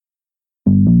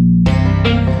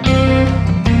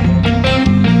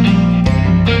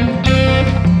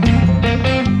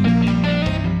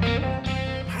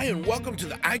Welcome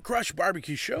to the iCrush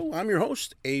Barbecue Show. I'm your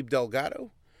host, Abe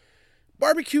Delgado.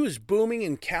 Barbecue is booming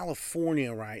in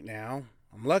California right now.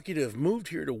 I'm lucky to have moved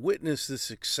here to witness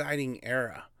this exciting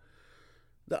era.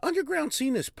 The underground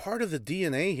scene is part of the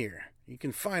DNA here. You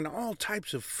can find all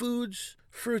types of foods,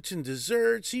 fruits and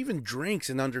desserts, even drinks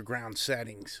in underground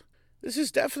settings. This has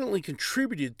definitely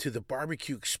contributed to the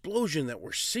barbecue explosion that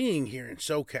we're seeing here in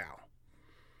SoCal.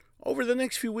 Over the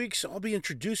next few weeks, I'll be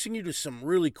introducing you to some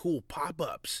really cool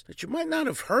pop-ups that you might not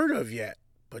have heard of yet,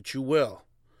 but you will.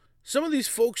 Some of these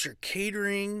folks are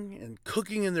catering and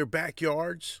cooking in their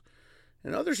backyards,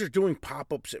 and others are doing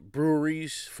pop-ups at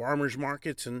breweries, farmers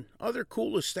markets, and other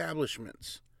cool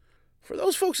establishments. For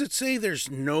those folks that say there's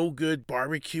no good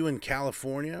barbecue in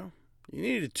California, you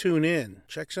need to tune in.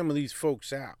 Check some of these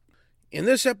folks out. In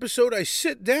this episode, I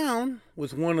sit down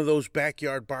with one of those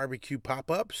backyard barbecue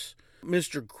pop-ups,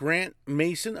 Mr. Grant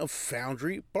Mason of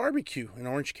Foundry Barbecue in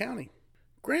Orange County.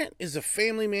 Grant is a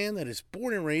family man that is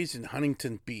born and raised in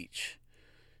Huntington Beach.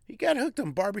 He got hooked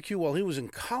on barbecue while he was in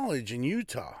college in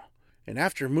Utah, and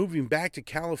after moving back to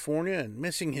California and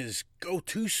missing his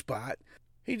go-to spot,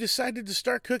 he decided to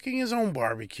start cooking his own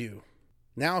barbecue.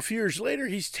 Now, a few years later,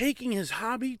 he's taking his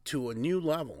hobby to a new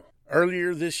level.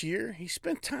 Earlier this year, he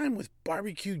spent time with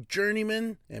barbecue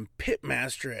journeyman and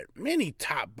pitmaster at many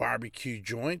top barbecue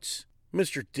joints,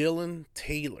 Mr. Dylan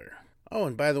Taylor. Oh,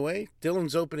 and by the way,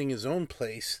 Dylan's opening his own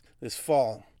place this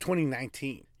fall,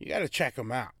 2019. You got to check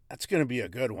him out. That's going to be a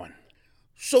good one.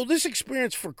 So this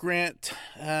experience for Grant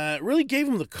really gave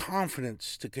him the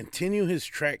confidence to continue his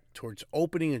trek towards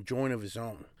opening a joint of his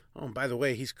own. Oh, and by the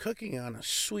way, he's cooking on a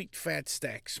sweet fat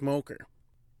stack smoker.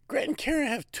 Grant and Kara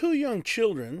have 2 young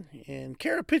children, and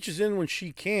Kara pitches in when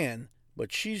she can,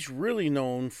 but she's really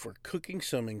known for cooking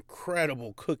some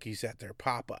incredible cookies at their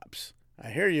pop-ups. I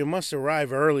hear you must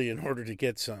arrive early in order to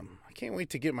get some. I can't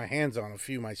wait to get my hands on a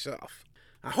few myself.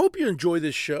 I hope you enjoy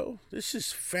this show. This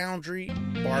is Foundry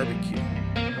Barbecue.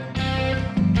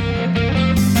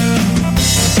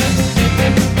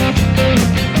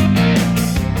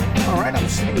 All right, I'm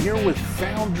sitting here with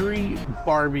Foundry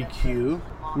Barbecue,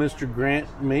 Mr.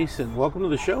 Grant Mason. Welcome to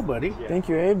the show, buddy. Thank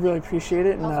you, Abe. Really appreciate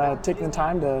it, and taking the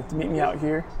time to meet me out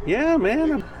here. Yeah,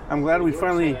 man. I'm glad we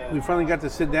finally got to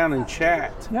sit down and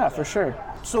chat. Yeah, for sure.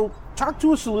 So, talk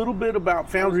to us a little bit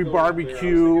about Foundry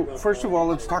Barbecue. First of all,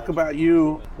 let's talk about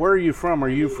you. Where are you from? Are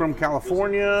you from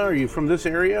California? Are you from this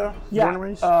area? Yeah, born and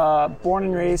raised? Born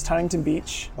and raised Huntington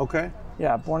Beach. Okay.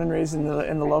 Yeah, born and raised in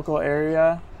the local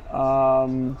area.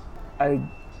 I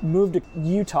moved to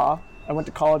Utah. I went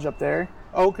to college up there.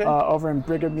 Okay. Over in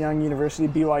Brigham Young University,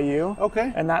 BYU.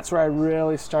 Okay. And that's where I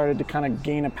really started to kind of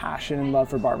gain a passion and love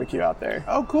for barbecue out there.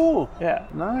 Oh, cool. Yeah.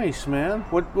 Nice, man.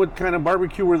 What kind of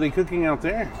barbecue were they cooking out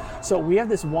there? So we have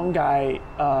this one guy,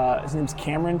 his name's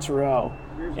Cameron Terrell,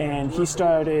 and he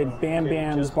started Bam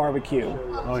Bam's Barbecue.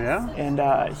 Oh, yeah?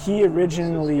 And he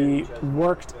originally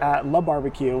worked at La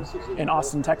Barbecue in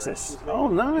Austin, Texas. Oh,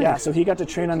 nice. Yeah, so he got to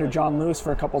train under John Lewis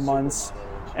for a couple months,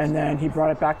 and then he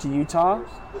brought it back to Utah,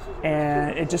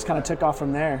 and it just kind of took off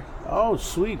from there. Oh,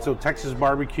 sweet. So Texas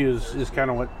barbecue is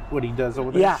kind of what he does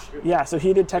over there? Yeah. So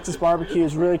he did Texas barbecue.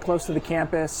 Is really close to the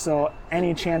campus, so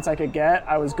any chance I could get,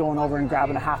 I was going over and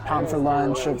grabbing a half pound for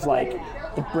lunch of like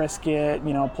the brisket,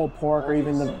 pulled pork, or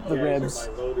even the ribs.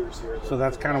 So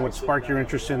that's kind of what sparked your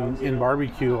interest in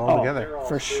barbecue altogether? Oh,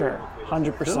 for sure.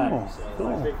 100%.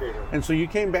 Cool. And so you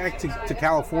came back to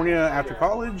California after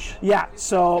college? Yeah,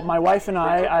 so my wife and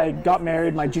I got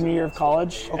married my junior year of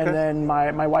college, okay. And then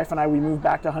my wife and I, we moved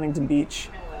back to Huntington Beach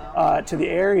to the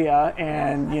area,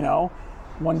 and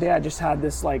one day I just had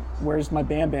this like, where's my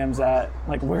Bam Bams at?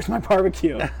 Like, where's my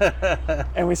barbecue?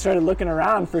 And we started looking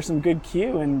around for some good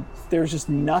Q, and there was just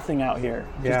nothing out here.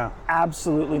 Just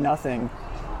absolutely nothing.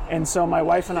 And so my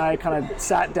wife and I kind of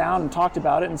sat down and talked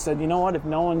about it and said, you know what, if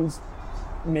no one's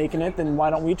making it, then why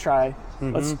don't we try?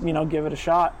 Mm-hmm. Let's give it a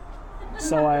shot.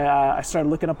 So I started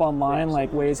looking up online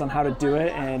like ways on how to do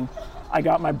it, and I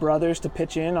got my brothers to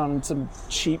pitch in on some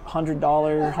cheap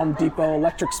 $100 Home Depot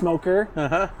electric smoker.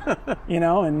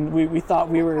 And we thought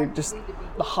we were just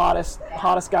the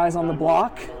hottest guys on the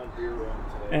block,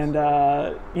 and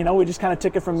we just kind of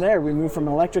took it from there. We moved from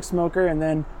an electric smoker, and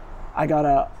then I got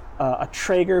a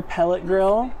Traeger pellet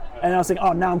grill, and I was like,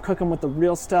 oh, now I'm cooking with the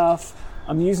real stuff.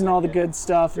 I'm using all the good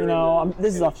stuff,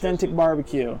 this is authentic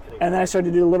barbecue. And then I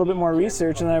started to do a little bit more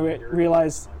research, and I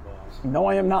realized, no,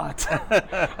 I am not.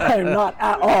 I am not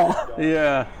at all.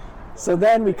 Yeah. So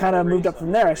then we kind of moved up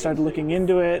from there. I started looking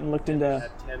into it and looked into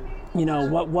you know,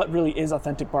 what really is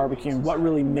authentic barbecue and what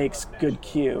really makes good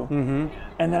Q.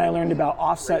 And then I learned about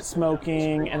offset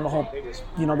smoking and the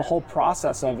whole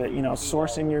process of it, you know,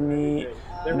 sourcing your meat,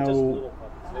 you know,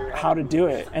 how to do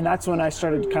it. And that's when I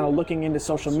started kind of looking into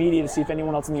social media to see if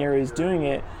anyone else in the area is doing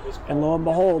it. And lo and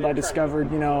behold, I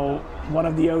discovered, you know, one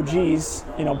of the OGs,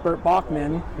 you know, Bert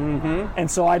Bachman.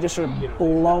 And so I just started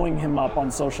blowing him up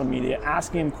on social media,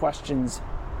 asking him questions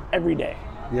every day.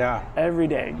 Yeah. Every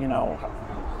day, you know,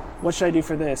 what should I do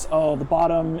for this? Oh, the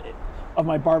bottom of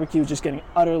my barbecue is just getting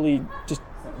utterly just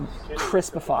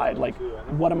crispified. Like,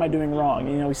 what am I doing wrong?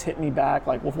 You know, he's hitting me back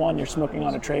like, well, one, you're smoking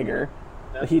on a Traeger.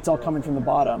 The heat's all coming from the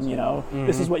bottom, you know.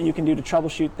 This is what you can do to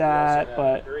troubleshoot that.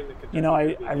 But, you know,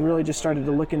 I really just started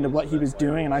to look into what he was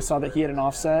doing, and I saw that he had an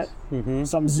offset.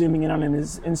 So I'm zooming in on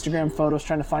his Instagram photos,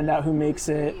 trying to find out who makes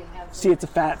it. See it's a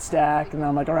Fat Stack, and then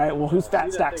I'm like, all right, well, who's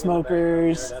Fat Stack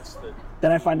Smokers?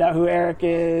 Then I find out who Eric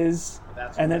is,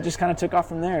 and then it just kind of took off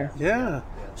from there. Yeah.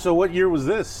 So what year was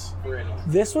this?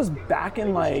 This was back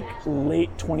in like late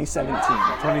 2017.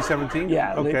 2017?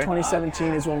 Yeah, okay. late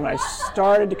 2017 is when I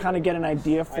started to kind of get an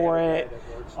idea for it,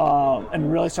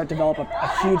 and really start to develop a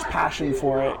huge passion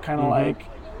for it. Kind of like,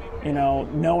 you know,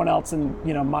 no one else in,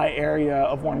 you know, my area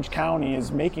of Orange County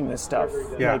is making this stuff.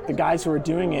 Yeah. Like the guys who are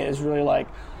doing it is really like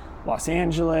Los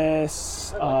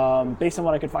Angeles, based on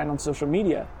what I could find on social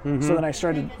media. So then I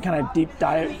started kind of dig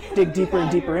deeper and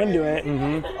deeper into it,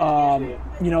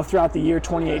 you know, throughout the year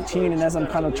 2018. And as I'm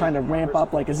kind of trying to ramp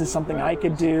up, like, is this something I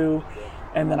could do?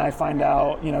 And then I find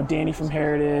out, you know, Danny from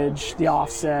Heritage, The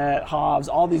Offset, Hobbs,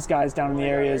 all these guys down in the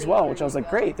area as well, which I was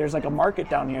like, great, there's like a market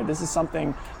down here. This is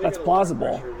something that's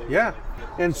plausible. Yeah.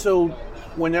 And so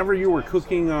whenever you were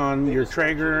cooking on your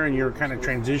Traeger and you're kind of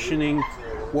transitioning,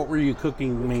 what were you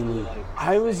cooking mainly?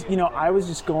 I was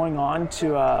just going on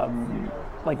to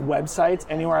like websites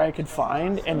anywhere I could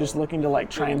find and just looking to like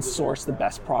try and source the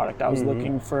best product. I was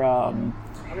looking for,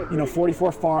 you know,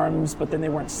 44 Farms, but then they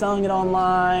weren't selling it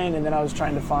online. And then I was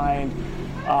trying to find,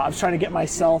 I was trying to get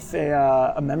myself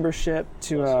a membership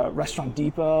to a Restaurant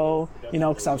Depot, you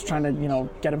know, because I was trying to, you know,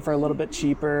 get them for a little bit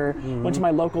cheaper. Went to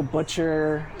my local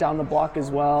butcher down the block as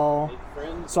well.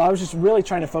 So I was just really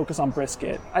trying to focus on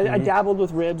brisket. I dabbled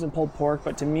with ribs and pulled pork,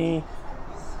 but to me,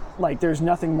 like, there's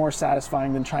nothing more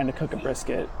satisfying than trying to cook a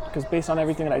brisket, because based on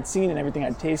everything that I'd seen and everything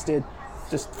I'd tasted,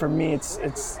 just for me, it's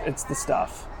the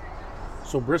stuff.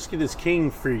 So brisket is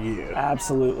king for you.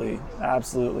 Absolutely.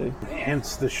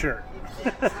 Hence the shirt.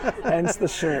 Hence the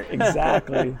shirt,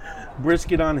 exactly.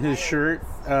 Brisket on his shirt.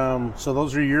 So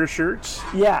those are your shirts?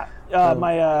 Yeah.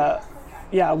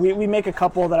 We make a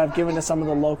couple that I've given to some of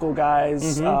the local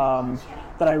guys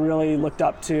that I really looked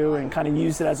up to, and kind of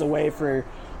used it as a way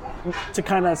to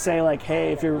kind of say like,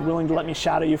 hey, if you're willing to let me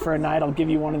shadow you for a night, I'll give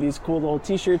you one of these cool little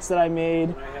t-shirts that I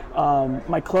made.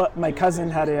 My cousin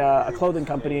had a clothing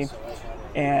company,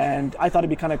 and I thought it'd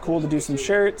be kind of cool to do some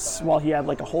shirts while he had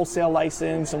like a wholesale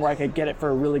license and where I could get it for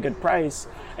a really good price.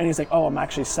 And he's like, oh, I'm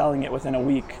actually selling it within a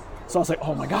week. So I was like,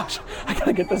 oh my gosh, I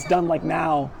gotta get this done like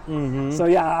now. So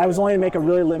yeah, I was only to make a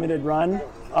really limited run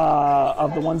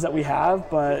of the ones that we have,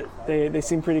 but they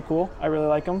seem pretty cool. I really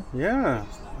like them. Yeah,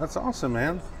 that's awesome,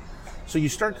 man. So you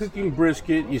start cooking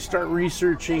brisket, you start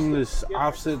researching this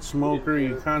offset smoker,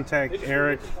 you contact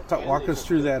Eric. Walk us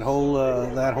through that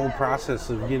whole process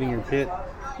of getting your pit.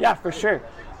 Yeah, for sure.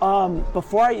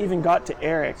 Before I even got to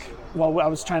Eric, while I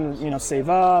was trying to, you know, save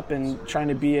up and trying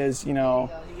to be as, you know,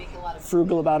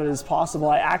 frugal about it as possible,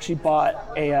 I actually bought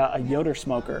a Yoder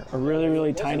smoker, a really,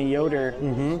 really tiny Yoder,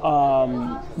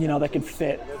 you know, that could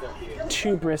fit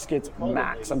 2 briskets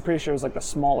max. I'm pretty sure it was like the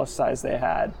smallest size they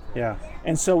had. Yeah.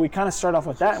 And so we kind of start off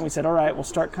with that, and we said, all right, we'll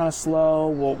start kind of slow.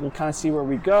 We'll kind of see where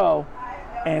we go.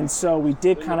 And so we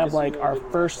did kind of like our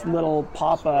first little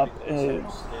pop-up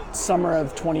summer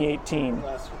of 2018.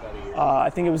 I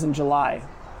think it was in July.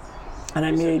 And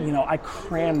I made, you know, I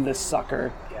crammed this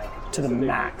sucker to the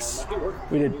max.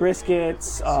 We did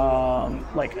briskets,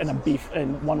 like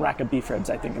and 1 rack of beef ribs,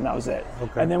 I think, and that was it.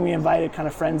 Okay. And then we invited kind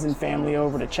of friends and family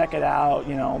over to check it out,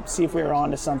 you know, see if we were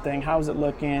onto something, how's it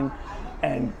looking,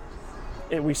 and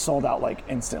we sold out like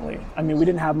instantly. I mean, we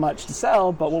didn't have much to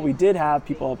sell, but what we did have,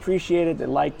 people appreciated, they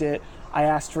liked it. I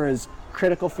asked for as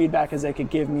critical feedback as they could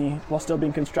give me while still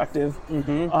being constructive,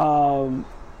 and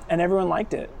everyone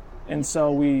liked it. And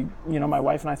so we, you know, my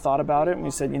wife and I thought about it, and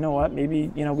we said, you know what, maybe,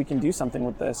 you know, we can do something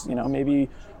with this. You know, maybe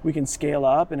we can scale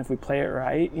up, and if we play it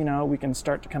right, you know, we can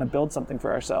start to kind of build something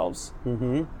for ourselves.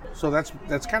 So that's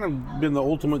kind of been the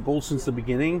ultimate goal since the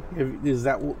beginning. Is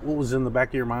that what was in the back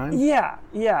of your mind? Yeah.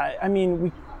 I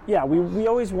mean, we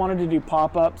always wanted to do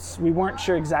pop-ups. We weren't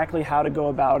sure exactly how to go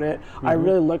about it. I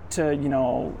really looked to, you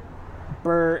know,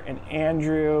 Bert and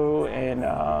Andrew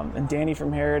and Danny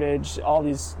from Heritage, all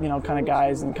these, kind of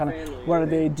guys, and kind of what are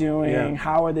they doing? Yeah.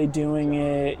 How are they doing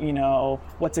it?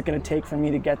 What's it going to take for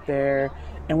me to get there?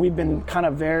 And we've been kind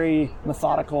of very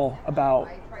methodical about,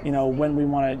 when we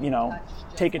want to,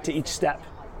 take it to each step.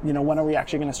 When are we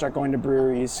actually going to start going to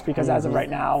breweries? Because as of right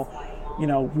now,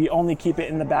 we only keep it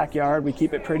in the backyard. We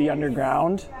keep it pretty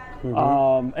underground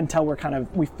until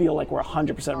we feel like we're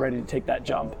 100% ready to take that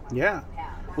jump. Yeah,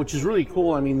 which is really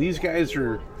cool. I mean, these guys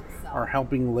are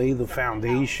helping lay the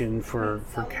foundation for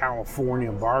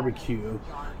California barbecue.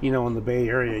 In the Bay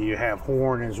Area, you have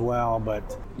Horn as well,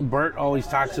 but Bert always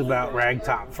talks about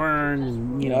Ragtop Fern,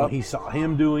 and he saw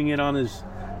him doing it on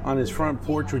his front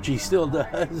porch, which he still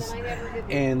does,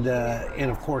 and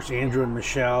of course Andrew and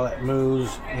Michelle at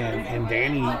Moose, and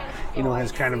Danny,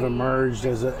 has kind of emerged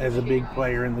as a big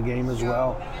player in the game as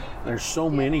well. There's so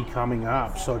many coming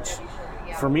up, so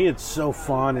for me it's so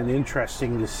fun and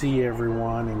interesting to see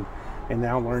everyone, and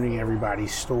now learning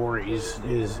everybody's stories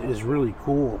is really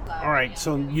cool. All right,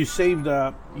 so you saved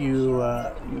up,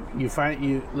 now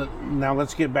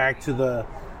let's get back to the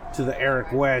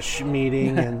Eric Wesh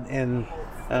meeting and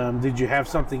did you have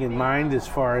something in mind as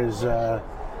far as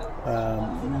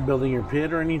building your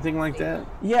pit or anything like that?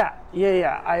 Yeah.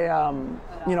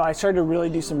 I started to really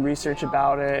do some research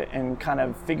about it and kind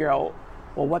of figure out,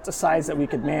 well, what's a size that we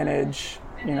could manage.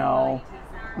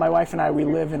 My wife and I, we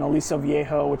live in Aliso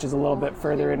Viejo, which is a little bit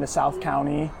further into South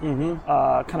County,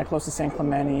 kind of close to San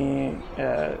Clemente.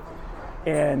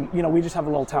 And, we just have a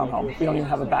little townhome. We don't even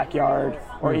have a backyard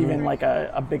or even like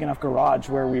a big enough garage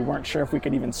where we weren't sure if we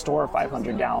could even store a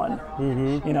 500 gallon.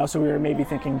 So we were maybe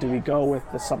thinking, do we go with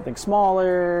something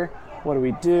smaller? What do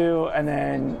we do? And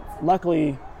then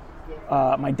luckily,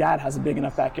 my dad has a big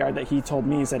enough backyard that he told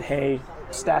me, he said, hey,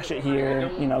 stash it here,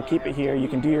 keep it here. You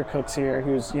can do your cooks here.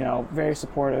 Who's, very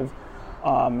supportive.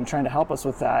 Trying to help us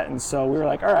with that. And so we were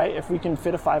like, all right, if we can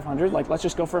fit a 500, let's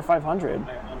just go for a 500.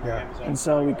 Yeah. And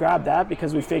so we grabbed that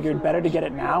because we figured better to get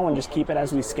it now and just keep it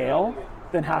as we scale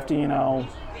than have to,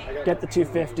 get the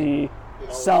 250,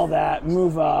 sell that,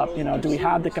 move up. Do we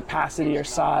have the capacity or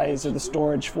size or the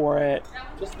storage for it?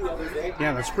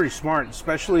 Yeah, that's pretty smart,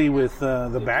 especially with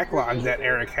the backlog that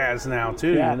Eric has now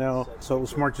too. So it was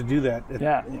smart to do that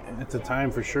at the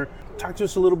time for sure. Talk to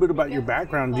us a little bit about your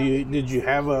background. Did you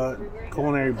have a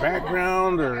culinary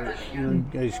background, or you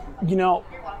guys?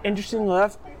 Interestingly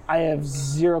enough, I have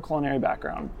zero culinary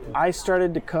background. I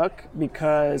started to cook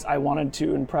because I wanted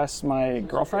to impress my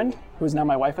girlfriend, who is now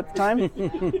my wife at the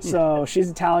time. So she's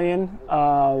Italian.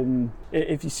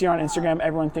 If you see her on Instagram,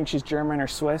 everyone thinks she's German or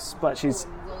Swiss, but she's,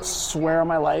 swear on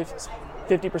my life,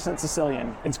 50%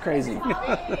 Sicilian. It's crazy.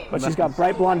 But she's got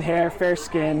bright blonde hair, fair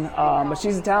skin, but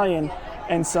she's Italian.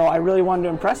 And so I really wanted to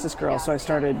impress this girl. So I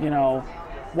started,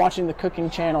 watching the cooking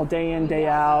channel day in, day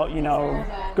out,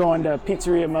 going to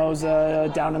Pizzeria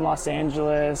Moza down in Los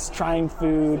Angeles, trying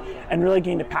food, and really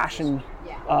gained a passion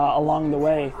along the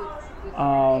way.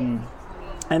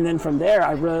 And then from there,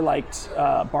 I really liked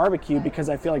barbecue because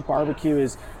I feel like barbecue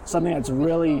is something that's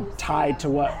really tied to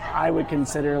what I would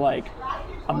consider like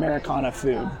Americana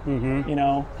food.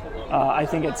 I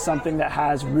think it's something that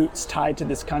has roots tied to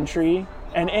this country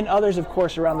and others, of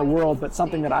course, around the world, but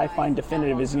something that I find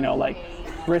definitive is,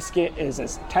 brisket is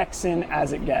as Texan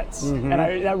as it gets. And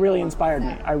that really inspired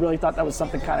me. I really thought that was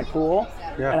something kind of cool.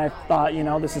 Yeah. And I thought,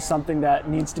 this is something that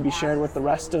needs to be shared with the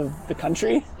rest of the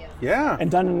country. Yeah. And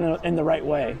done in the right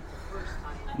way.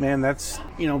 Man, that's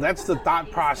the thought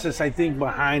process, I think,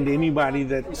 behind anybody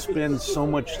that spends so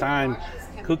much time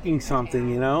cooking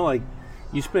something, like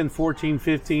you spend 14,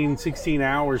 15, 16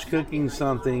 hours cooking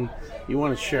something, you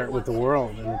want to share it with the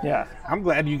world. And yeah. I'm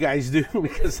glad you guys do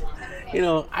because,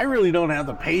 I really don't have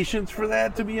the patience for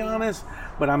that, to be honest,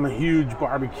 but I'm a huge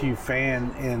barbecue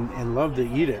fan and love to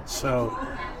eat it. So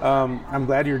I'm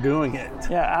glad you're doing it.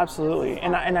 Yeah, absolutely.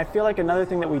 And I feel like another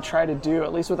thing that we try to do,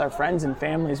 at least with our friends and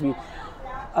families,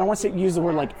 I don't want to use the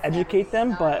word educate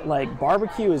them, but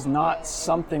barbecue is not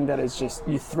something that is just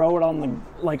you throw it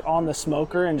on the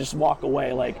smoker and just walk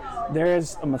away. There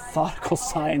is a methodical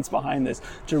science behind this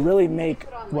to really make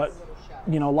what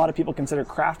a lot of people consider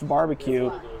craft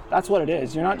barbecue. That's what it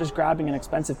is. You're not just grabbing an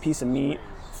expensive piece of meat,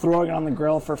 throwing it on the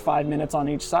grill for 5 minutes on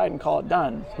each side and call it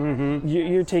done.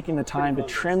 You're taking the time to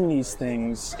trim these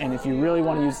things, and if you really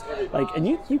want to use and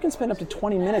you can spend up to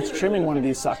 20 minutes trimming one of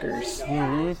these suckers,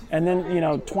 and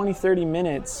then 20, 30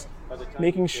 minutes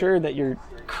making sure that you're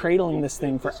cradling this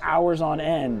thing for hours on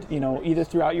end, either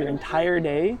throughout your entire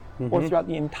day or throughout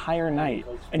the entire night,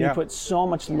 and you put so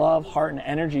much love, heart, and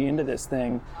energy into this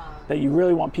thing that you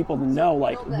really want people to know,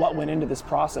 like, what went into this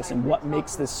process and what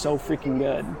makes this so freaking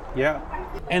good. Yeah.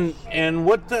 And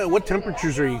what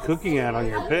temperatures are you cooking at on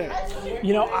your pit?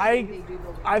 You know,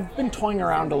 I've been toying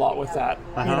around a lot with that.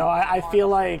 You know, I feel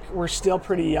like we're still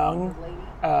pretty young,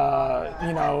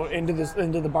 you know, into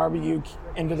the barbecue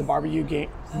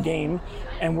game,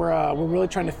 and we're really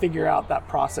trying to figure out that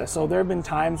process. So there have been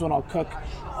times when I'll cook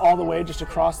all the way just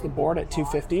across the board at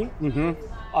 250.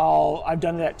 I've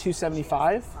done it at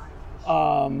 275,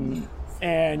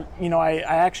 and you know, I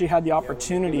actually had the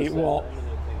opportunity. Well,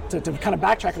 to kind of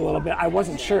backtrack a little bit, I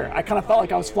wasn't sure. I kind of felt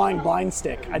like I was flying blind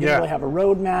stick. I didn't really have a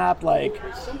roadmap. Like,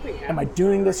 am I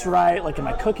doing this right? Like, am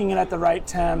I cooking it at the right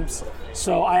temps?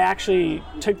 So I actually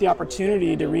took the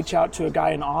opportunity to reach out to a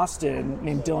guy in Austin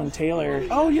named Dylan Taylor.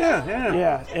 Oh, yeah.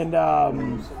 Yeah, and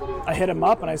I hit him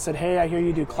up and I said, hey, I hear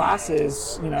you do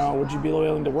classes. You know, would you be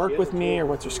willing to work with me, or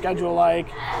what's your schedule like?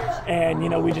 And, you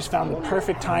know, we just found the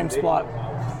perfect time slot,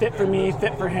 fit for me,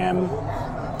 fit for him.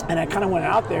 And I kind of went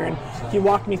out there and he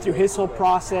walked me through his whole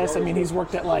process. I mean, he's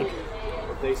worked at like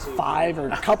 5 or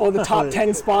a couple of the top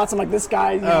 10 spots. I'm like, this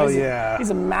guy, you know,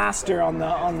 he's a master on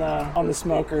the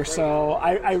smoker. So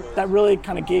I that really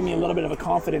kind of gave me a little bit of a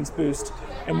confidence boost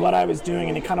in what I was doing,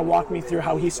 and he kind of walked me through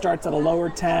how he starts at a lower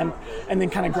temp and then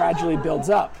kind of gradually builds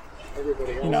up.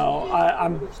 You know,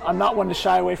 I'm not one to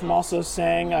shy away from also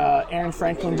saying Aaron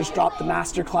Franklin just dropped the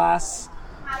master class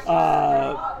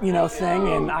you know, thing,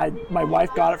 and my wife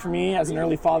got it for me as an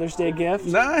early Father's Day gift.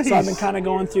 Nice. So I've been kind of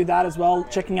going through that as well,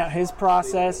 checking out his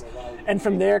process, and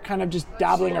from there kind of just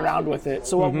dabbling around with it.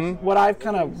 So what I've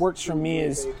kind of works for me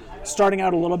is starting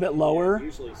out a little bit lower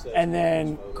and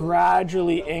then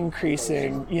gradually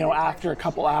increasing. You know, after a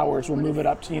couple hours we'll move it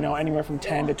up to, you know, anywhere from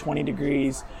 10 to 20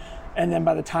 degrees. And then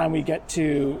by the time we get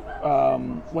to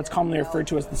what's commonly referred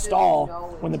to as the stall,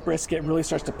 when the brisket really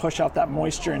starts to push out that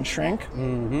moisture and shrink,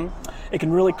 it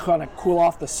can really kind of cool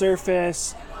off the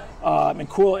surface, and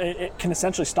it can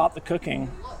essentially stop the cooking.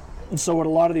 And so what a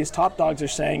lot of these top dogs are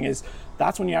saying is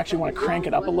that's when you actually want to crank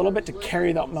it up a little bit to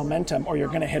carry that momentum, or you're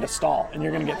going to hit a stall and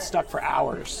you're going to get stuck for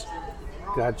hours.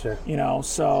 Gotcha. You know,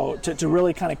 so to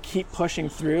really kind of keep pushing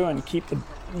through and keep the,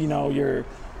 you know, your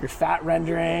fat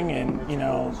rendering and, you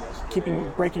know,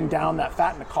 breaking down that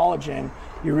fat and the collagen,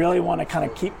 you really want to kind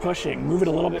of keep pushing, move it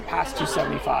a little bit past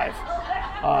 275,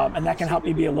 and that can help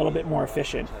you be a little bit more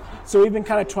efficient. So we've been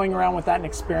kind of toying around with that and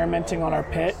experimenting on our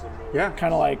pit. Yeah.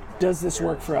 Kind of like, does this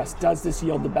work for us? Does this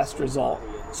yield the best result?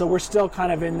 So we're still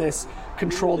kind of in this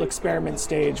controlled experiment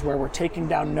stage where we're taking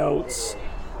down notes,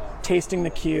 tasting the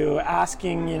queue,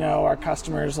 asking, you know, our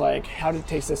customers, like, how did it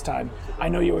taste this time? I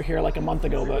know you were here like a month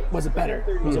ago, but was it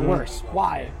better? Was it worse?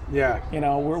 Why? Yeah. You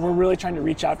know, we're really trying to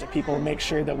reach out to people and make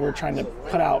sure that we're trying to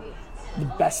put out the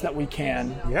best that we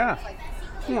can. Yeah.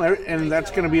 Well, and that's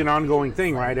going to be an ongoing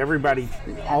thing, right? Everybody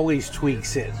always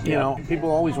tweaks it. You know, people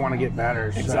always want to get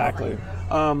better. Exactly.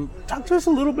 So. Talk to us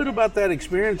a little bit about that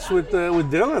experience with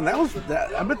Dylan.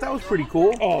 I bet that was pretty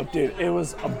cool. Oh, dude, it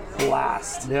was a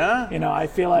blast. Yeah. You know, I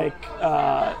feel like.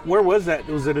 Where was that?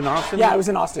 Was it in Austin? Yeah, it was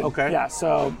in Austin. Okay. Yeah,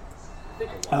 so.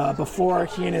 Before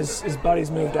he and his buddies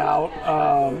moved out,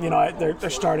 you know, they're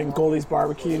starting Goldie's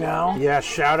Barbecue now. Yeah,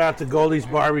 shout out to Goldie's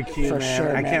Barbecue, For man.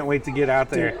 sure, I can't wait to get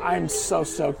out there. Dude, I'm so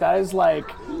stoked. That is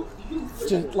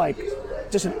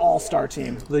just an all-star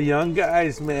team. The young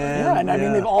guys, man. Yeah, and I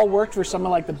mean, they've all worked for some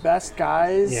of like the best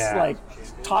guys, like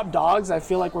top dogs. I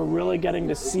feel like we're really getting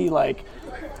to see like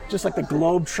just like the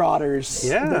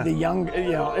Globetrotters, the young,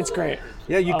 you know, it's great.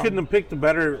 Yeah, you couldn't have picked a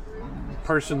better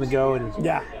person to go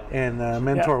and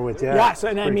mentor with. Yeah, so,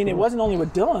 and I mean, it wasn't only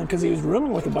with Dylan, because he was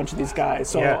rooming with a bunch of these guys.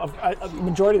 So a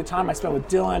majority of the time I spent with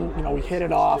Dylan, you know, we hit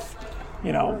it off.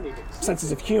 You know,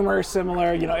 senses of humor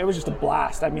similar. You know, it was just a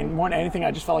blast. I mean, more than anything, I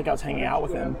just felt like I was hanging out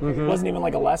with him. It wasn't even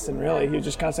like a lesson, really. He was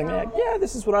just kind of saying, yeah,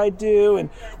 this is what I do.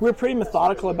 And we were pretty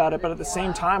methodical about it, but at the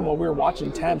same time, while we were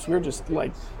watching temps, we were just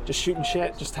shooting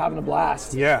shit, just having a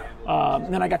blast. Yeah.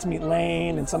 And then I got to meet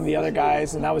Lane and some of the other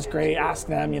guys, and that was great. Ask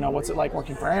them, you know, what's it like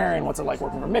working for Aaron? What's it like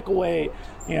working for Mickleweight?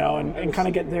 You know, and kind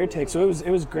of get their take. So it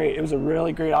was great. It was a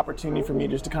really great opportunity for me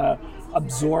just to kind of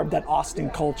absorb that Austin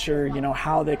culture, you know,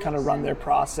 how they kind of run their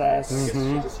process,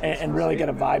 and really get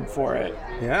a vibe for it.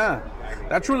 Yeah,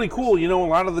 that's really cool. You know,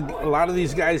 a lot of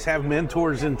these guys have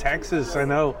mentors in Texas. I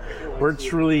know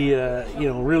Bert's really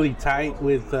really tight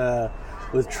with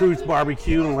Truth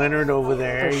Barbecue and Leonard over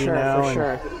there. For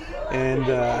sure. And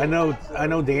I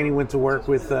know Danny went to work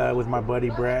with my buddy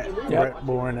Brett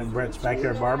Bourne and Brett's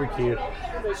Backyard Barbecue.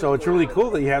 So it's really cool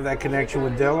that you have that connection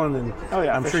with Dylan, and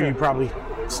I'm sure you probably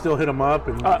still hit him up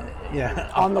and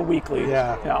on the weekly.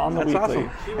 Yeah, on the That's weekly.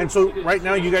 Awesome. And so right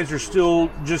now you guys are still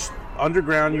just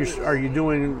underground, are you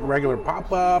doing regular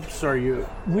pop-ups? Are you?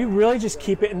 We really just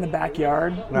keep it in the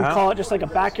backyard. We call it just like a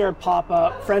backyard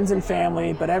pop-up, friends and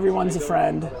family, but everyone's a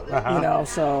friend,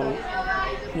 so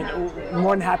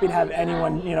more than happy to have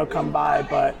anyone, come by.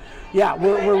 But yeah,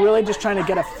 we're really just trying to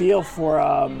get a feel for,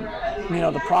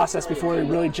 the process before we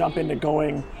really jump into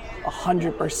going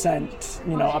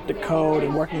 100%, up to code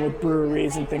and working with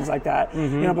breweries and things like that.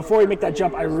 Before we make that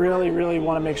jump, I really, really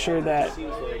want to make sure that,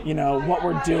 what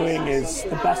we're doing is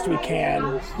the best we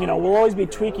can. We'll always be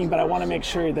tweaking, but I want to make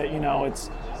sure that,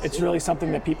 it's really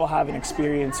something that people have an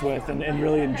experience with and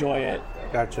really enjoy it.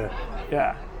 Gotcha.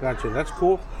 Yeah. Gotcha. That's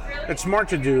cool. It's smart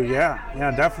to do. Yeah,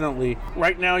 definitely.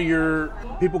 Right now,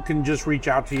 people can just reach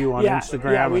out to you on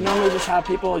Instagram. Yeah, we normally just have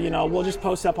people, we'll just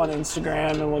post up on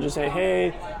Instagram and we'll just say,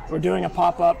 hey, we're doing a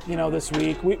pop-up, this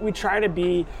week. We try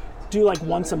to do like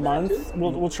once a month.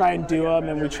 We'll try and do them,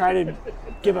 and we try to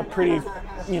give a pretty,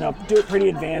 do it pretty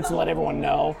advanced and let everyone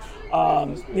know. A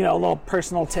little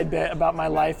personal tidbit about my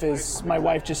life is my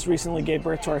wife just recently gave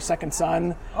birth to our second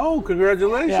son. Oh,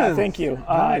 congratulations. Yeah, thank you.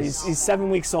 Nice. He's 7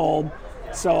 weeks old.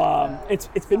 So it's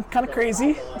been kind of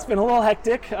crazy. It's been a little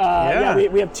hectic.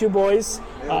 We have two boys,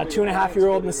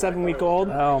 2.5-year-old and a 7-week-old.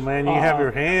 Oh man, you have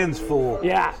your hands full.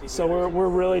 Yeah, so we're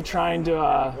really trying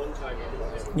to,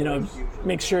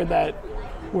 make sure that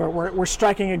we're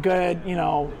striking a good,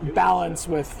 balance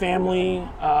with family,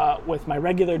 with my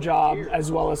regular job,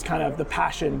 as well as kind of the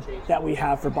passion that we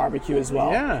have for barbecue as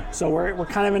well. Yeah. So we're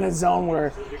kind of in a zone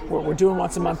where we're doing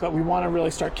once a month, but we want to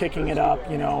really start kicking it up,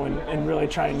 and really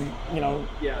try and,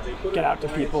 get out to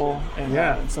people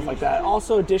and stuff like that.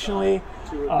 Also, additionally,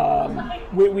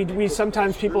 we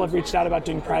sometimes people have reached out about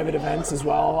doing private events as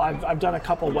well. I've done a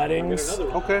couple weddings.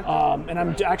 Okay. And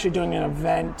I'm actually doing an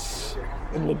event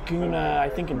in Laguna, I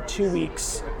think in 2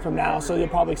 weeks from now. So you'll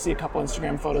probably see a couple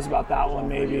Instagram photos about that one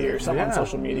maybe, or something on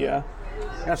social media.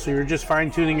 Yeah, so you're just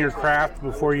fine-tuning your craft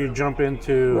before you jump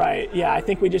into... Right, yeah. I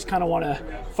think we just kind of want to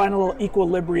find a little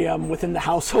equilibrium within the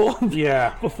household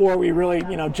before we really,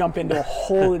 jump into a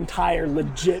whole entire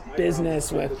legit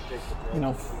business with,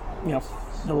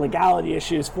 the legality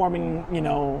issues, forming,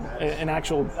 an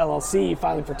actual LLC,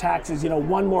 filing for taxes,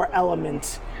 one more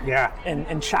element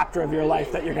and chapter of your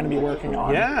life that you're going to be working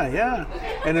on. Yeah.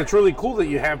 And it's really cool that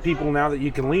you have people now that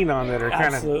you can lean on that are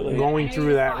kind of going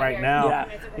through that right now.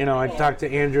 Yeah. I talk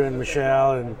to Andrew and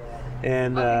Michelle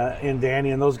and Danny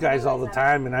and those guys all the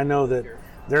time, and I know that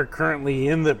they're currently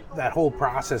in that whole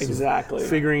process of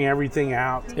figuring everything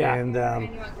out, and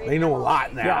they know a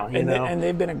lot now. And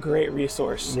they've been a great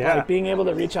resource. Like being able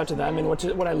to reach out to them, and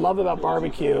what I love about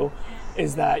barbecue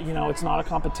is that it's not a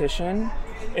competition.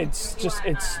 It's just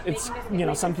it's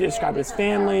some people describe it as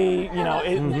family.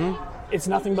 It's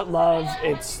nothing but love.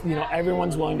 It's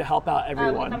everyone's willing to help out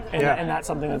everyone, and that's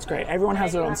something that's great. Everyone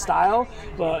has their own style,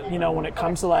 but when it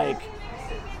comes to like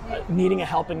needing a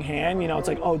helping hand, it's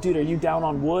like, oh dude, are you down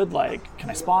on wood? Like, can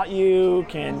I spot you?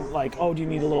 Oh, do you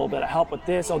need a little bit of help with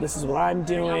this? Oh, this is what I'm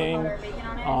doing.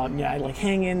 Like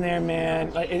hang in there,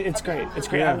 man. Like, it's great. It's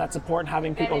great having that support and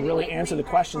having people really answer the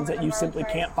questions that you simply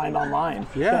can't find online.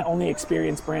 That only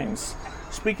experience brings.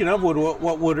 Speaking of wood,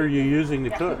 what wood are you using to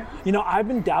cook? I've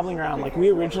been dabbling around. Like, we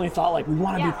originally thought, like, we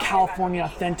want to be California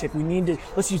authentic.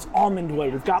 Let's use almond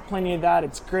wood. We've got plenty of that.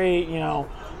 It's great,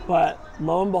 But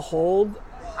lo and behold,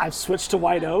 I've switched to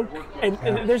white oak, and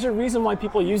there's a reason why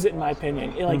people use it, in my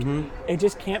opinion. It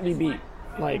just can't be beat.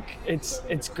 Like,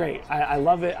 it's great. I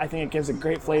love it. I think it gives a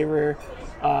great flavor,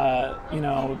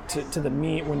 to the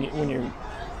meat when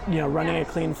you're running a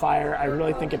clean fire. I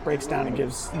really think it breaks down and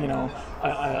gives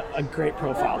a great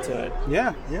profile to it.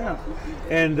 Yeah.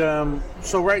 And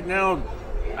so right now,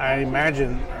 I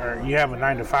imagine you have a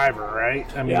 9-to-5er,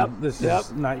 right? I mean, this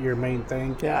is not your main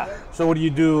thing. Yeah. So what do you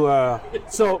do?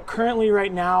 So currently,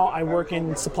 right now, I work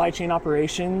in supply chain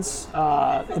operations.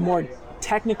 The more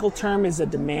technical term is a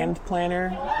demand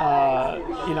planner.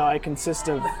 I consist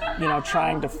of,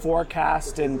 trying to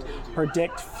forecast and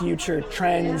predict future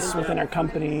trends within our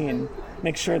company and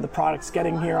make sure the product's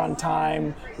getting here on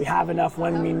time. We have enough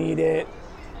when we need it,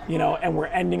 and we're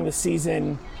ending the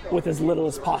season with as little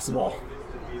as possible.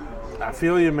 I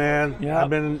feel you, man. Yep.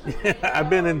 I've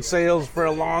been in sales for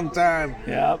a long time.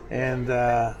 Yep. And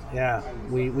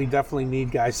we definitely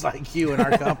need guys like you in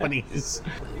our companies.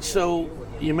 So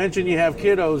you mentioned you have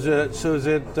kiddos. So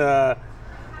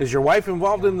is your wife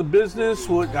involved in the business?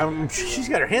 She's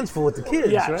got her hands full with the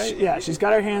kids, right? She's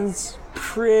got her hands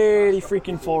pretty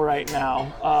freaking full right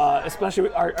now.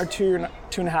 Especially our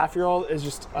 2.5-year-old is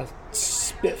just a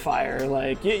spitfire.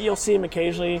 Like, you'll see him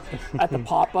occasionally at the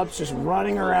pop-ups just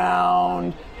running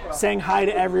around, saying hi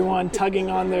to everyone, tugging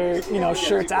on their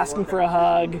shirts, asking for a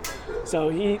hug. So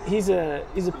he's a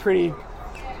pretty.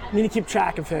 You need to keep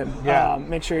track of him. Yeah.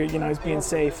 Make sure he's being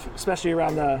safe, especially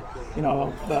around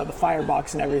the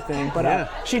firebox and everything. But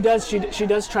she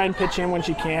does try and pitch in when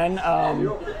she can.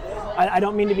 I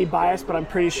don't mean to be biased, but I'm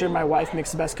pretty sure my wife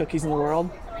makes the best cookies in the world.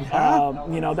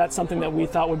 Yeah. That's something that we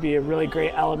thought would be a really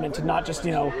great element to not just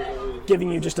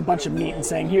giving you just a bunch of meat and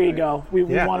saying, here you go. We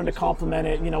wanted to compliment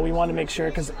it. We wanted to make sure,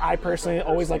 because I personally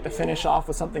always like to finish off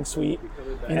with something sweet.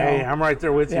 Hey, I'm right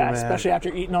there with you, man. Especially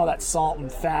after eating all that salt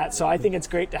and fat. So I think it's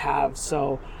great to have.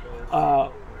 So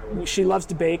she loves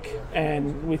to bake,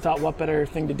 and we thought what better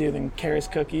thing to do than Kara's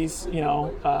cookies.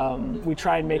 We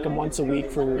try and make them once a week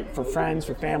for friends,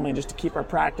 for family, just to keep our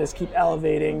practice, keep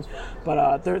elevating.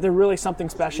 But they're really something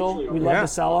special. We love to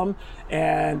sell them,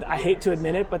 and I hate to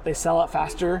admit it, but they sell out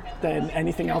faster than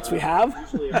anything else we have.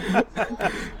 We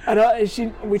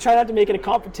try not to make it a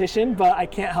competition, but I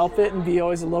can't help it and be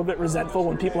always a little bit resentful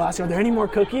when people ask, are there any more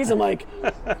cookies? I'm like,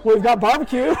 well, we've got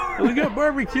barbecue. We got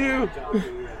barbecue.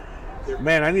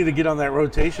 Man, I need to get on that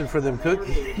rotation for them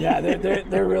cookies. Yeah,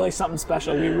 they're really something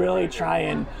special. We really try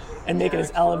and make it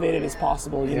as elevated as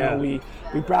possible. We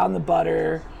brown the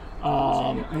butter.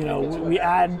 We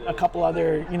add a couple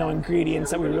other ingredients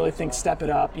that we really think step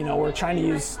it up. We're trying to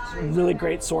use really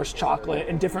great source chocolate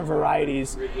in different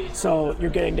varieties, so you're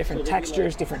getting different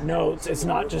textures, different notes. It's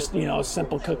not just a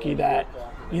simple cookie that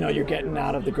you're getting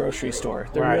out of the grocery store.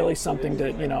 They're really something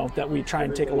that we try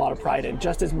and take a lot of pride in,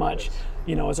 just as much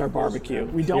as our barbecue.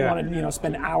 We don't want to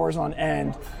spend hours on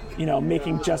end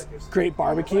making just great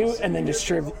barbecue and then just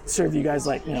serve you guys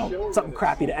like something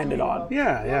crappy to end it on.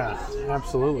 Yeah,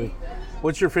 absolutely.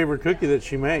 What's your favorite cookie that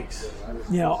she makes?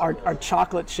 Our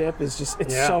chocolate chip is just,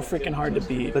 it's so freaking hard to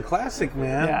beat. The classic,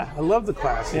 man. Yeah. I love the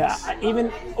classics. Yeah,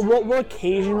 even, we'll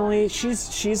occasionally,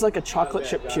 she's like a chocolate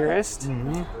chip purist,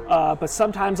 but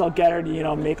sometimes I'll get her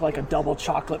to, make like a double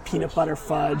chocolate peanut butter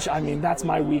fudge. I mean, that's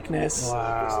my weakness.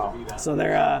 Wow. So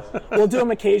we'll do them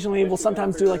occasionally. We'll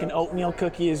sometimes do like an oatmeal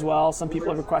cookie as well. Some people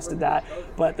have requested that,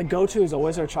 but the go-to is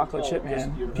always our chocolate chip,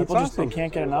 man. People they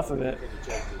can't get enough of it.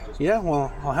 Yeah,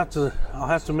 well, I'll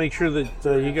have to make sure that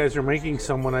you guys are making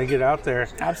some when I get out there.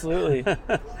 Absolutely.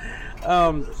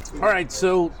 All right,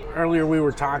 so earlier we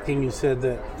were talking, you said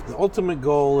that the ultimate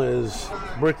goal is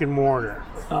brick and mortar,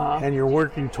 and you're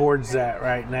working towards that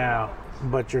right now,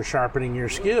 but you're sharpening your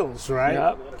skills, right?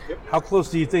 Yep. How close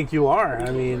do you think you are?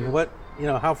 I mean,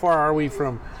 how far are we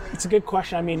from? It's a good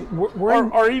question. I mean, we're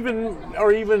or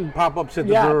even pop-ups at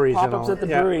the breweries. Pop-ups at the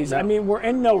breweries. I mean, we're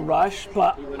in no rush,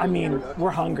 but I mean, we're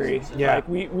hungry. Yeah. Like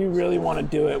we really want to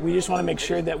do it. We just want to make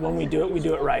sure that when we do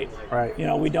it right. Right.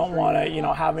 We don't want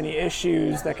to, have any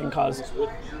issues that can cause,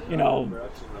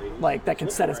 like that can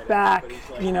set us back,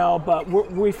 but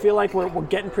we feel like we're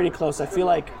getting pretty close. I feel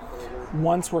like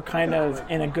once we're kind of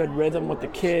in a good rhythm with the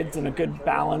kids and a good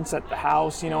balance at the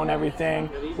house, and everything,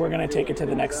 we're going to take it to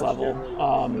the next level.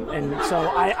 And so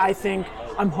I think,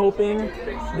 I'm hoping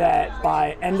that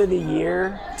by end of the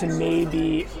year to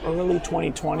maybe early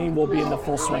 2020, we'll be in the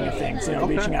full swing of things,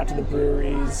 reaching out to the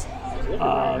breweries,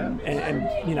 and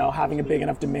having a big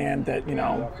enough demand that,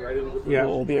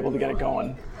 we'll be able to get it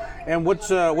going. And what's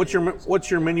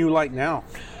your menu like now?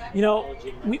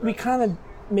 We kind of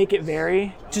make it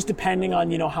vary, just depending on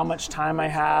how much time I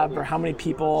have or how many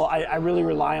people. I really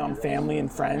rely on family and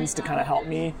friends to kind of help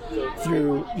me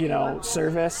through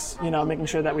service, making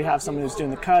sure that we have someone who's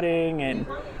doing the cutting. And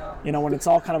when it's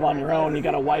all kind of on your own, you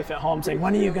got a wife at home saying,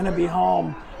 when are you gonna be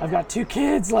home? I've got 2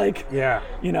 kids,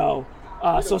 so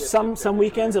some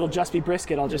weekends it'll just be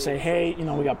brisket. I'll just say, hey,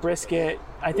 we got brisket.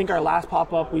 I think our last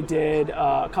pop-up we did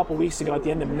a couple weeks ago at the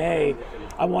end of May,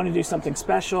 I wanted to do something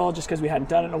special just because we hadn't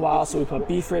done it in a while, so we put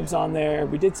beef ribs on there.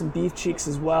 We did some beef cheeks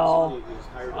as well.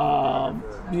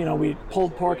 We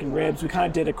pulled pork and ribs. We kind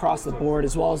of did across the board,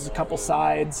 as well as a couple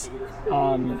sides,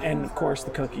 and of course the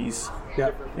cookies.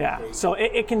 Yep. Yeah, so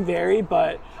it can vary,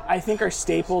 but I think our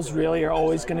staples really are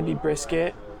always going to be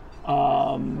brisket,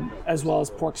 as well as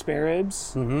pork spare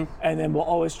ribs, and then we'll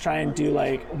always try and do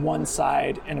like one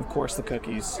side, and of course the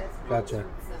cookies. Gotcha.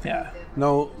 Yeah.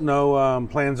 No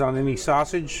plans on any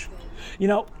sausage?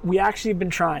 We actually have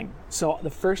been trying. So the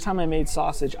first time I made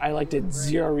sausage, I did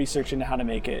zero research into how to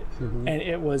make it, and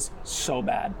it was so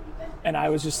bad. And I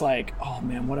was just like, oh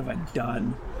man, what have I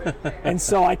done? And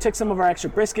so I took some of our extra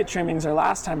brisket trimmings our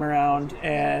last time around,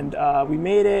 and we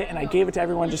made it, and I gave it to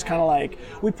everyone, just kind of like,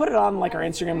 we put it on like our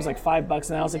Instagram was like $5,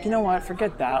 and I was like, you know what,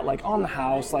 forget that, like on the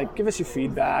house, like give us your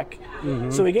feedback.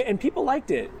 So and people liked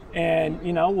it, and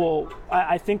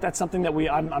I think that's something that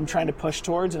I'm trying to push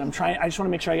towards, and I just want to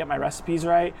make sure I get my recipes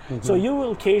right. So you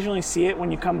will occasionally see it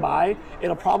when you come by.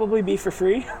 It'll probably be for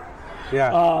free.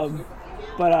 Yeah.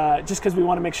 But just because we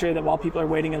want to make sure that while people are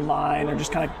waiting in line or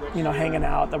just kind of, hanging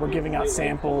out, that we're giving out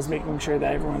samples, making sure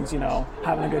that everyone's,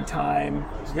 having a good time.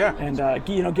 Yeah. And,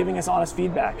 giving us honest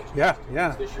feedback. Yeah.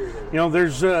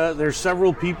 There's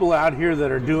several people out here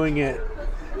that are doing it.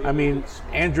 I mean,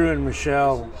 Andrew and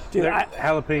Michelle, dude,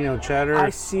 jalapeno cheddar. I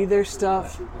see their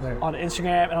stuff on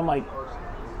Instagram, and I'm like,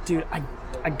 dude,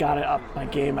 I gotta up my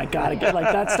game. I gotta get, like,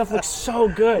 that stuff looks so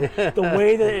good. The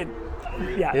way that it,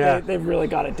 they've really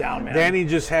got it down, man. Danny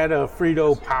just had a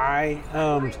Frito pie,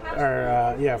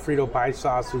 Frito pie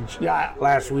sausage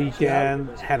last weekend.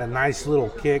 Yeah. Had a nice little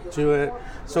kick to it.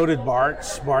 So did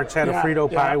Bart's. Bart's had a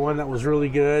Frito pie one that was really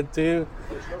good too.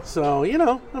 So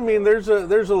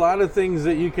there's a lot of things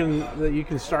that you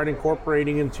can start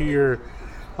incorporating into your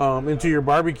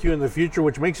barbecue in the future,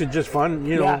 which makes it just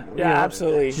fun.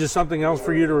 Absolutely. It's just something else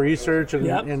for you to research.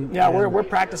 We're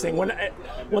practicing.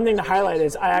 One thing to highlight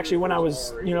is when I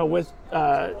was with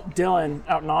Dylan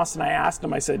out in Austin, I asked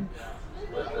him. I said,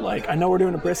 like, I know we're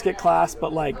doing a brisket class,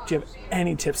 but like, do you have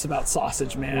any tips about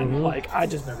sausage, man? Like, I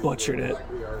just butchered it.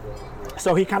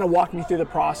 So he kind of walked me through the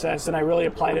process, and I really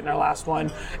applied it in our last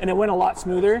one, and it went a lot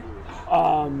smoother.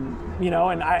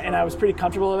 And I was pretty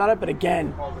comfortable about it, but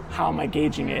again, how am I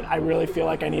gauging it? I really feel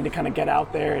like I need to kind of get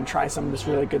out there and try some of this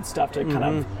really good stuff to kind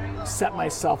of set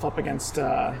myself up against,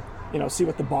 see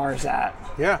what the bar is at.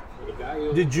 Yeah.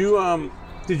 Did you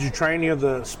try any of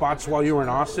the spots while you were in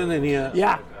Austin?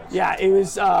 Yeah, it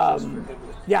was,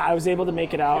 I was able to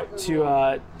make it out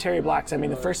to Terry Black's. I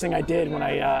mean, the first thing I did when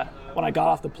I got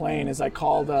off the plane is I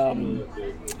called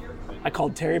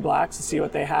Terry Black's to see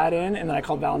what they had in, and then I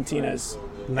called Valentina's.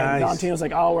 Nice. And Valentina was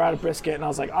like, oh, we're out of brisket. And I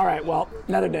was like, all right, well,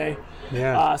 another day.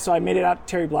 Yeah. So I made it out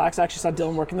to Terry Black's. I actually saw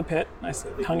Dylan work in the pit. I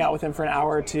hung out with him for an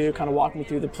hour or two, kind of walked me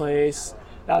through the place.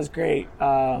 That was great.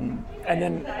 And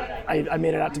then I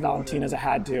made it out to Valentina's. I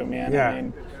had to, man. Yeah.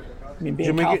 I mean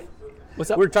being What's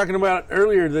up? We were talking about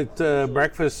earlier that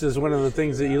breakfast is one of the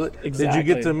things that you... Exactly. Did you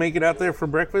get to make it out there for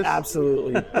breakfast?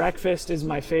 Absolutely. Breakfast is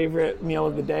my favorite meal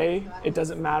of the day. It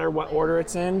doesn't matter what order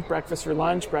it's in. Breakfast for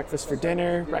lunch, breakfast for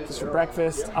dinner, breakfast for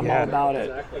breakfast. I'm all about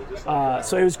it.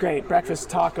 So it was great. Breakfast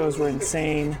tacos were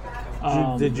insane.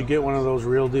 Did you get one of those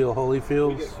real deal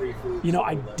Holyfields?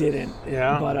 I didn't.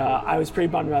 Yeah. But I was pretty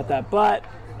bummed about that. But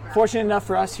fortunate enough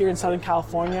for us here in Southern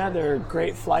California, there are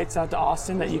great flights out to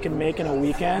Austin that you can make in a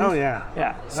weekend. Oh, yeah.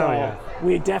 Yeah. So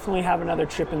we definitely have another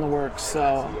trip in the works.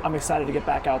 So I'm excited to get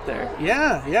back out there.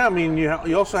 Yeah. I mean,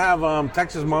 you also have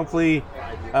Texas Monthly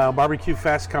Barbecue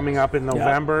Fest coming up in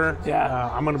November. Yeah.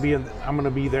 I'm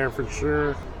gonna be there for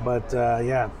sure. But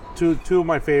two of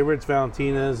my favorites,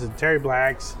 Valentina's and Terry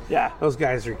Black's. Yeah. Those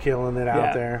guys are killing it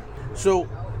out there. So,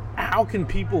 how can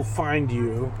people find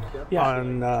you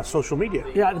on social media?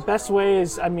 Yeah, the best way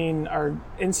is, our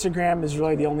Instagram is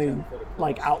really the only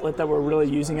outlet that we're really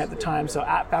using at the time. So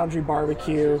at Boundary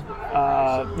Barbecue,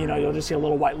 you'll just see a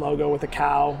little white logo with a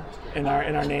cow in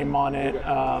our name on it.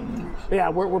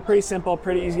 We're pretty simple,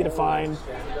 pretty easy to find.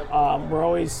 We're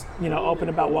always open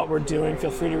about what we're doing.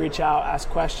 Feel free to reach out, ask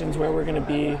questions, where we're going to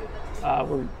be.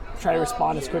 We're try to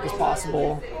respond as quick as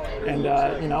possible, and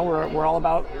we're all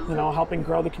about helping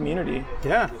grow the community.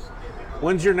 Yeah.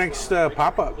 When's your next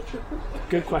pop-up?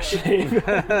 Good question.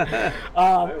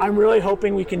 I'm really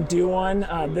hoping we can do one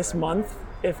this month,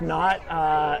 if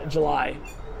not July.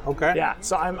 Okay. Yeah,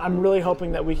 so I'm really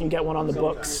hoping that we can get one on the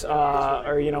books,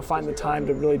 or find the time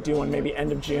to really do one maybe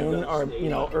end of June or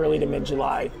early to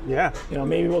mid-July. Yeah.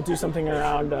 Maybe we'll do something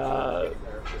around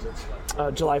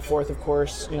July 4th, of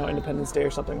course, Independence Day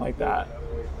or something like that.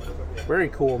 Very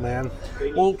cool, man.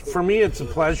 Well, for me, it's a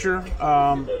pleasure.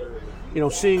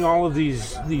 Seeing all of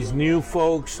these new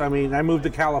folks. I mean, I moved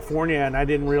to California and I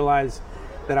didn't realize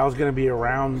that I was going to be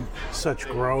around such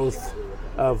growth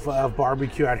of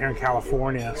barbecue out here in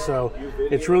California. So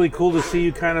it's really cool to see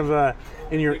you kind of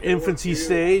in your infancy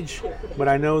stage, but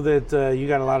I know that you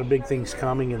got a lot of big things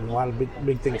coming and a lot of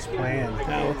big things planned.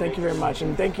 Yeah, well, thank you very much,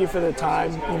 and thank you for the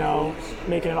time,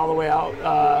 making it all the way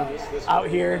out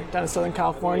here down in Southern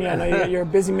California. I know you're a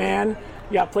busy man.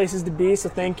 You got places to be, so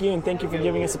thank you, and thank you for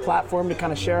giving us a platform to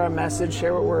kind of share our message,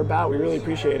 share what we're about. We really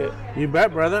appreciate it. You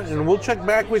bet, brother, and we'll check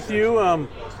back with you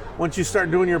once you start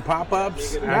doing your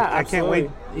pop-ups, Yeah, I can't wait,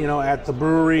 at the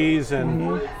breweries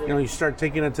and, you start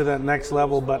taking it to that next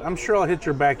level. But I'm sure I'll hit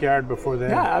your backyard before then.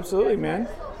 Yeah, absolutely, man.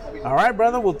 All right,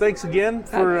 brother. Well, thanks again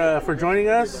for joining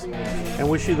us, and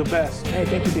wish you the best. Hey,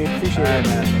 thank you, dude. Appreciate All right, it.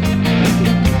 man.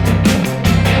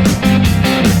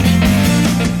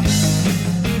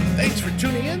 Thanks for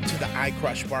tuning in to the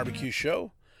iCrush Barbecue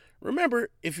Show. Remember,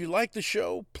 if you like the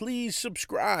show, please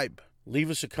subscribe,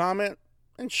 leave us a comment,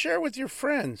 and share with your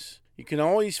friends. You can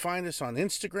always find us on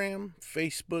Instagram,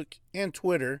 Facebook, and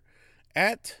Twitter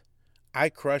at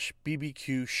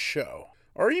iCrushBBQ Show,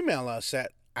 or email us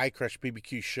at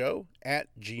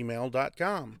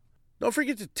iCrushBBQShow@gmail.com. Don't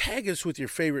forget to tag us with your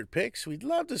favorite picks. We'd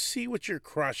love to see what you're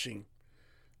crushing.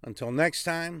 Until next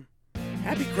time,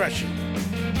 happy crushing.